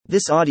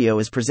This audio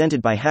is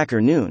presented by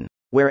Hacker Noon,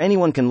 where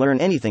anyone can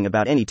learn anything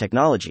about any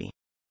technology.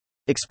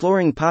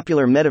 Exploring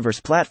popular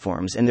metaverse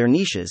platforms and their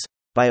niches,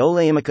 by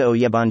Oleyemeka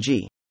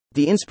Oyebanji.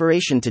 The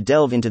inspiration to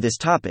delve into this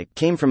topic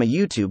came from a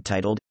YouTube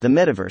titled, The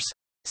Metaverse,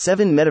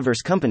 7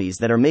 Metaverse Companies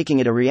That Are Making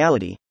It a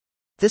Reality.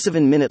 This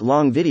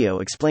 7-minute-long video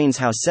explains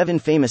how 7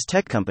 famous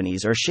tech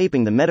companies are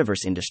shaping the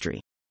metaverse industry.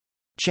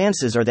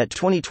 Chances are that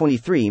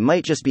 2023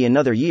 might just be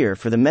another year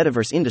for the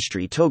metaverse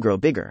industry to grow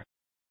bigger.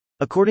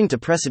 According to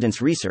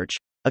Precedence Research,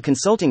 a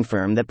consulting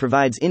firm that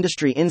provides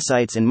industry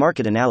insights and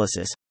market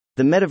analysis,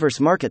 the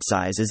metaverse market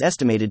size is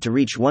estimated to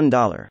reach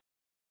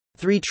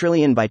 $1.3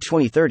 trillion by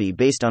 2030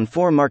 based on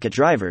 4 market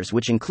drivers,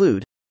 which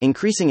include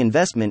increasing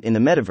investment in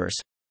the metaverse,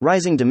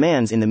 rising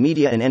demands in the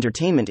media and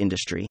entertainment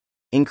industry,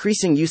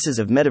 increasing uses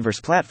of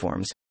metaverse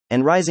platforms,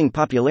 and rising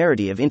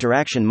popularity of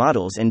interaction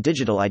models and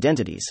digital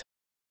identities.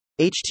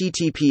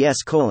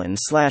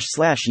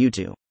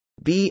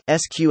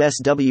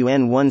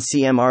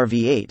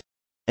 https://youtube.b/sqswn1cmrv8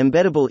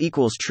 embeddable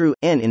equals true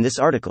n. In this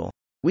article,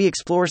 we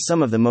explore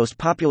some of the most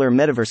popular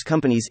metaverse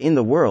companies in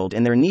the world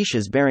and their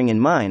niches, bearing in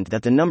mind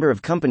that the number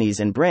of companies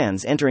and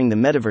brands entering the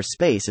metaverse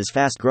space is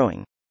fast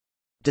growing.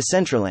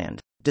 Decentraland.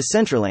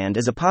 Decentraland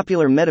is a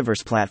popular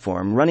metaverse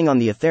platform running on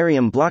the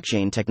Ethereum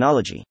blockchain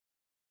technology.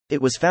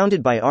 It was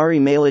founded by Ari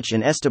Malich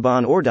and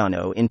Esteban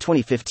Ordano in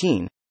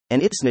 2015,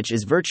 and its niche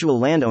is virtual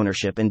land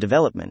ownership and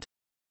development.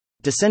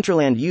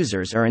 Decentraland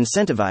users are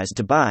incentivized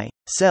to buy,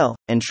 sell,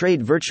 and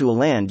trade virtual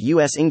land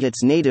US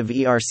Ingots native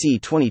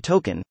ERC20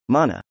 token,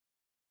 MANA.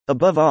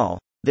 Above all,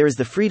 there is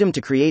the freedom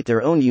to create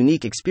their own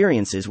unique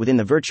experiences within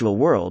the virtual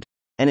world,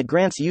 and it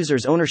grants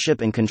users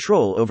ownership and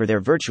control over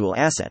their virtual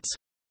assets.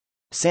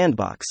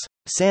 Sandbox.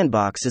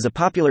 Sandbox is a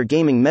popular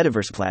gaming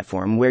metaverse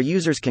platform where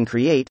users can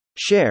create,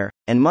 share,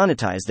 and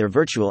monetize their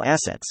virtual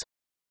assets.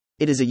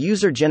 It is a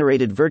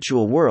user-generated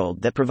virtual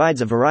world that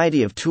provides a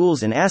variety of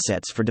tools and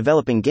assets for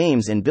developing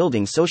games and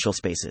building social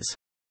spaces.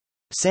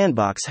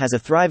 Sandbox has a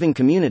thriving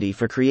community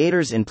for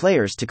creators and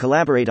players to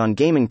collaborate on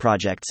gaming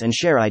projects and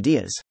share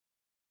ideas.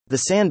 The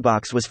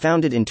Sandbox was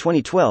founded in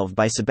 2012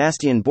 by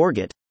Sebastian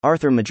Borget,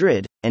 Arthur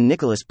Madrid, and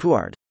Nicolas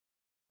Puard.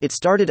 It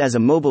started as a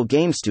mobile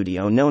game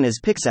studio known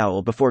as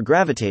Pixowl before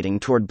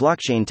gravitating toward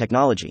blockchain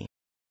technology.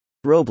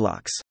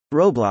 Roblox.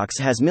 Roblox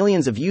has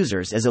millions of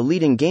users as a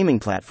leading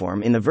gaming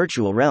platform in the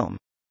virtual realm.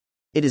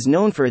 It is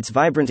known for its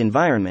vibrant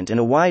environment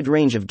and a wide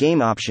range of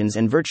game options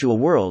and virtual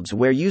worlds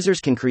where users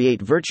can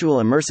create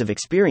virtual immersive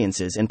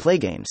experiences and play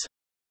games.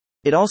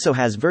 It also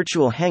has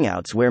virtual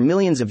hangouts where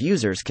millions of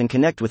users can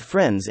connect with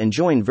friends and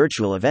join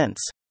virtual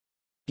events.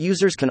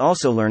 Users can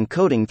also learn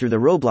coding through the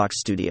Roblox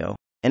Studio,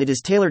 and it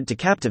is tailored to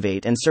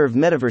captivate and serve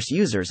metaverse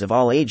users of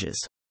all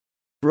ages.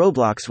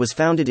 Roblox was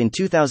founded in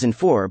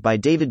 2004 by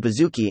David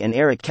Baszucki and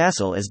Eric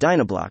Castle as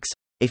Dynablocks,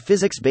 a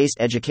physics-based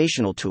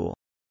educational tool.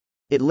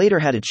 It later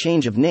had a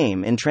change of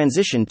name and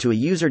transitioned to a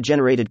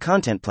user-generated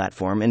content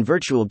platform and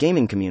virtual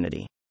gaming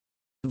community.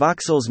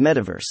 Voxels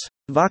Metaverse.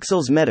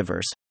 Voxels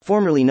Metaverse,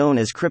 formerly known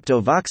as Crypto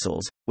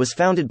Voxels, was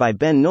founded by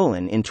Ben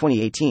Nolan in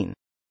 2018.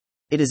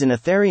 It is an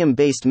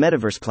Ethereum-based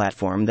metaverse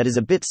platform that is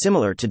a bit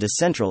similar to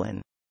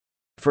Decentraland.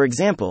 For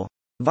example,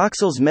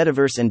 Voxels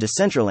Metaverse and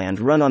Decentraland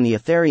run on the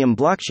Ethereum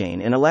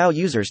blockchain and allow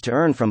users to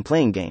earn from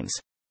playing games.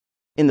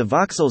 In the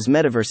Voxels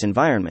Metaverse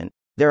environment,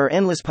 there are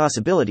endless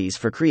possibilities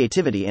for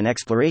creativity and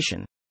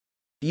exploration.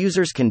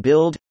 Users can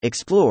build,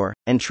 explore,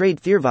 and trade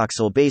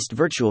Voxel-based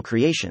virtual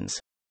creations.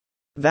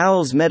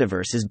 Voxels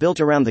Metaverse is built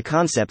around the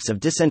concepts of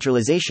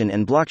decentralization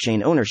and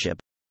blockchain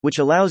ownership, which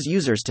allows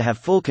users to have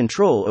full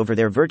control over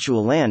their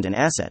virtual land and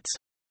assets.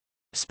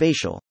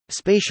 Spatial.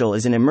 Spatial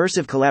is an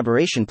immersive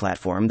collaboration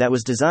platform that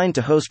was designed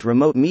to host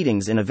remote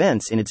meetings and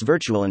events in its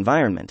virtual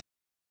environment.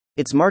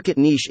 Its market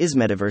niche is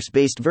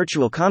metaverse-based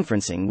virtual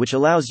conferencing, which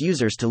allows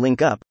users to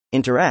link up,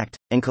 interact,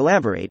 and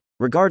collaborate,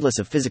 regardless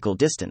of physical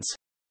distance.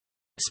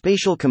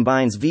 Spatial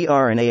combines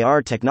VR and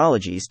AR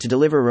technologies to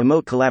deliver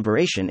remote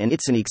collaboration, and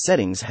its unique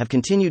settings have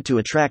continued to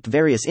attract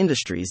various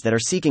industries that are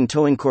seeking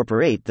to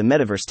incorporate the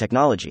metaverse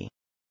technology.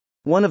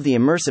 One of the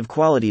immersive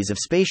qualities of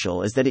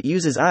Spatial is that it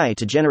uses AI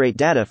to generate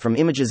data from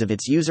images of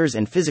its users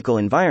and physical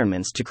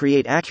environments to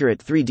create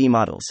accurate 3D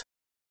models.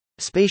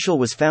 Spatial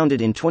was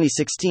founded in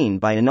 2016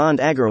 by Anand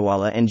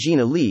Agarwala and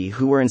Gina Lee,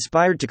 who were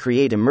inspired to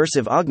create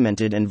immersive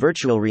augmented and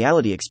virtual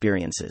reality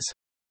experiences.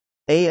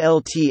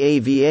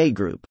 ALTAVA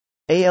Group.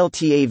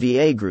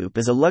 ALTAVA Group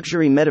is a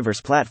luxury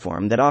metaverse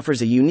platform that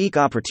offers a unique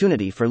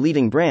opportunity for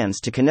leading brands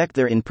to connect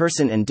their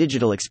in-person and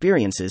digital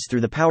experiences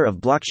through the power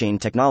of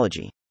blockchain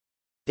technology.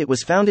 It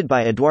was founded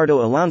by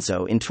Eduardo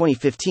Alonso in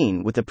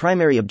 2015 with the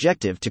primary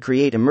objective to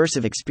create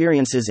immersive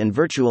experiences and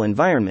virtual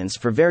environments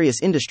for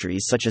various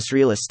industries such as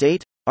real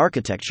estate,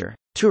 architecture,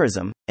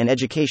 tourism, and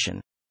education.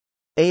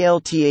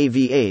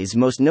 ALTAVA's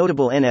most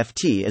notable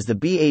NFT is the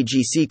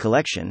BAGC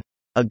Collection,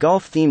 a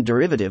golf-themed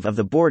derivative of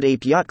the Bored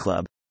Ape Yacht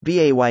Club,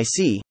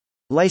 BAYC,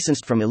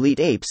 licensed from Elite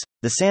Apes,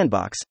 The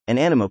Sandbox, and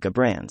Animoca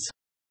brands.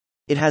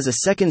 It has a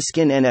second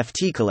skin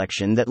NFT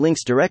collection that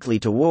links directly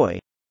to WOI,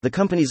 the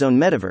company's own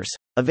metaverse,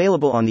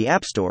 available on the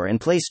App Store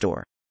and Play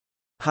Store.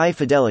 High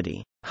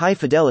Fidelity. High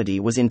Fidelity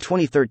was in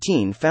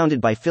 2013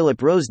 founded by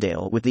Philip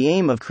Rosedale with the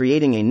aim of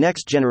creating a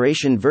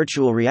next-generation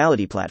virtual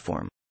reality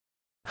platform.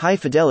 High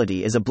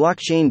Fidelity is a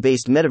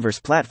blockchain-based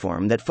metaverse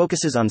platform that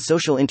focuses on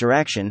social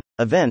interaction,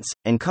 events,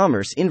 and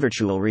commerce in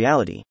virtual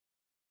reality.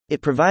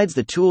 It provides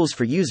the tools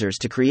for users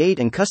to create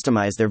and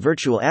customize their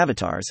virtual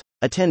avatars,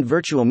 attend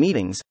virtual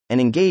meetings,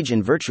 and engage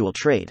in virtual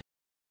trade.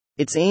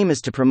 Its aim is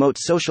to promote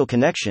social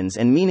connections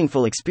and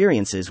meaningful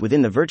experiences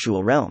within the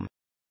virtual realm.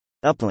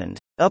 Upland.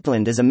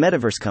 Upland is a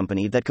metaverse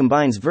company that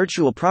combines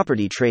virtual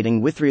property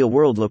trading with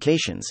real-world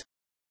locations.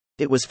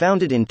 It was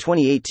founded in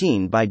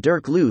 2018 by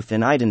Dirk Luth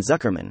and Aiden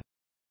Zuckerman.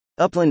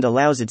 Upland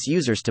allows its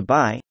users to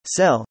buy,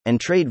 sell, and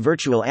trade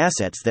virtual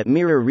assets that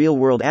mirror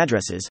real-world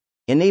addresses,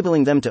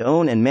 enabling them to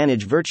own and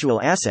manage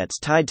virtual assets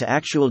tied to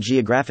actual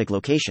geographic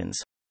locations.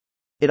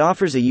 It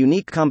offers a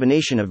unique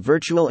combination of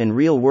virtual and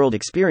real-world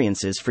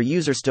experiences for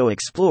users to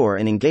explore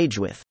and engage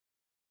with.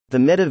 The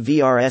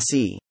Metaverse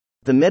SE.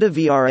 The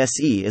Metaverse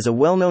SE is a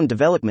well-known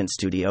development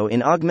studio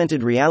in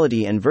augmented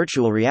reality and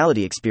virtual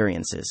reality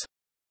experiences.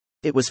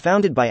 It was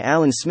founded by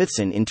Alan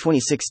Smithson in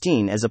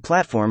 2016 as a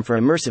platform for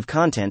immersive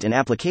content and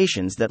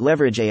applications that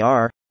leverage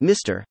AR,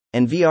 MR,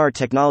 and VR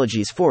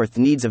technologies for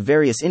the needs of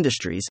various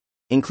industries,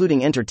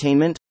 including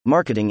entertainment,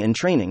 marketing and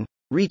training,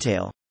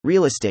 retail,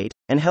 real estate,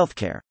 and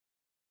healthcare.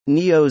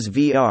 Neos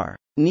VR.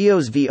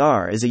 Neos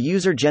VR is a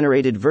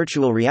user-generated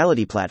virtual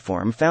reality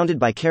platform founded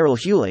by Carol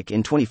Hulick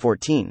in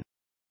 2014.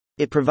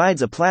 It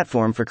provides a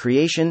platform for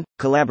creation,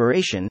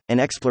 collaboration, and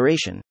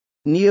exploration.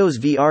 Neos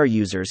VR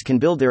users can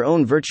build their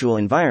own virtual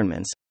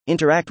environments,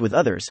 interact with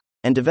others,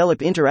 and develop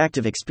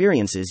interactive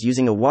experiences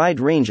using a wide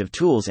range of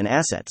tools and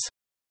assets.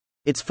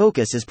 Its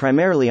focus is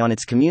primarily on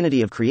its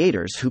community of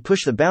creators who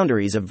push the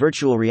boundaries of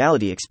virtual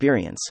reality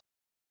experience.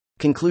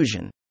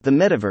 Conclusion. The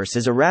metaverse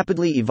is a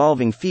rapidly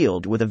evolving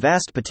field with a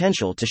vast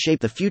potential to shape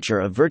the future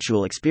of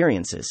virtual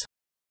experiences.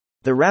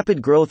 The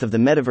rapid growth of the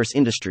metaverse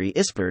industry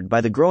is spurred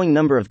by the growing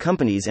number of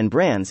companies and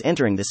brands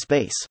entering this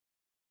space.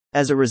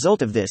 As a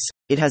result of this,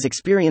 it has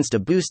experienced a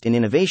boost in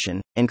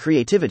innovation and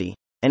creativity,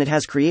 and it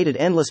has created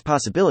endless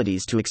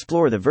possibilities to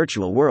explore the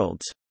virtual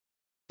worlds.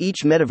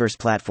 Each metaverse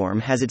platform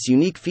has its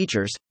unique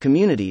features,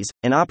 communities,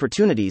 and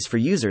opportunities for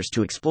users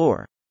to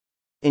explore.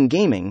 In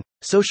gaming,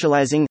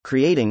 socializing,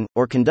 creating,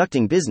 or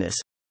conducting business,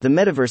 the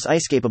metaverse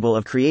is capable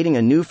of creating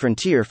a new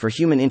frontier for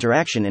human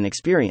interaction and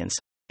experience,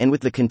 and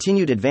with the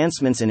continued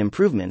advancements and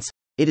improvements,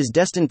 it is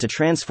destined to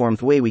transform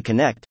the way we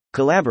connect,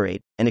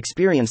 collaborate, and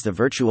experience the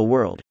virtual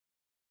world.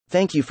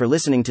 Thank you for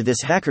listening to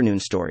this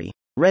HackerNoon story,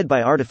 read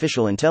by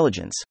Artificial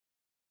Intelligence.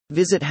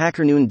 Visit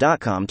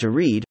hackerNoon.com to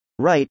read,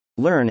 write,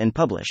 learn, and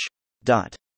publish.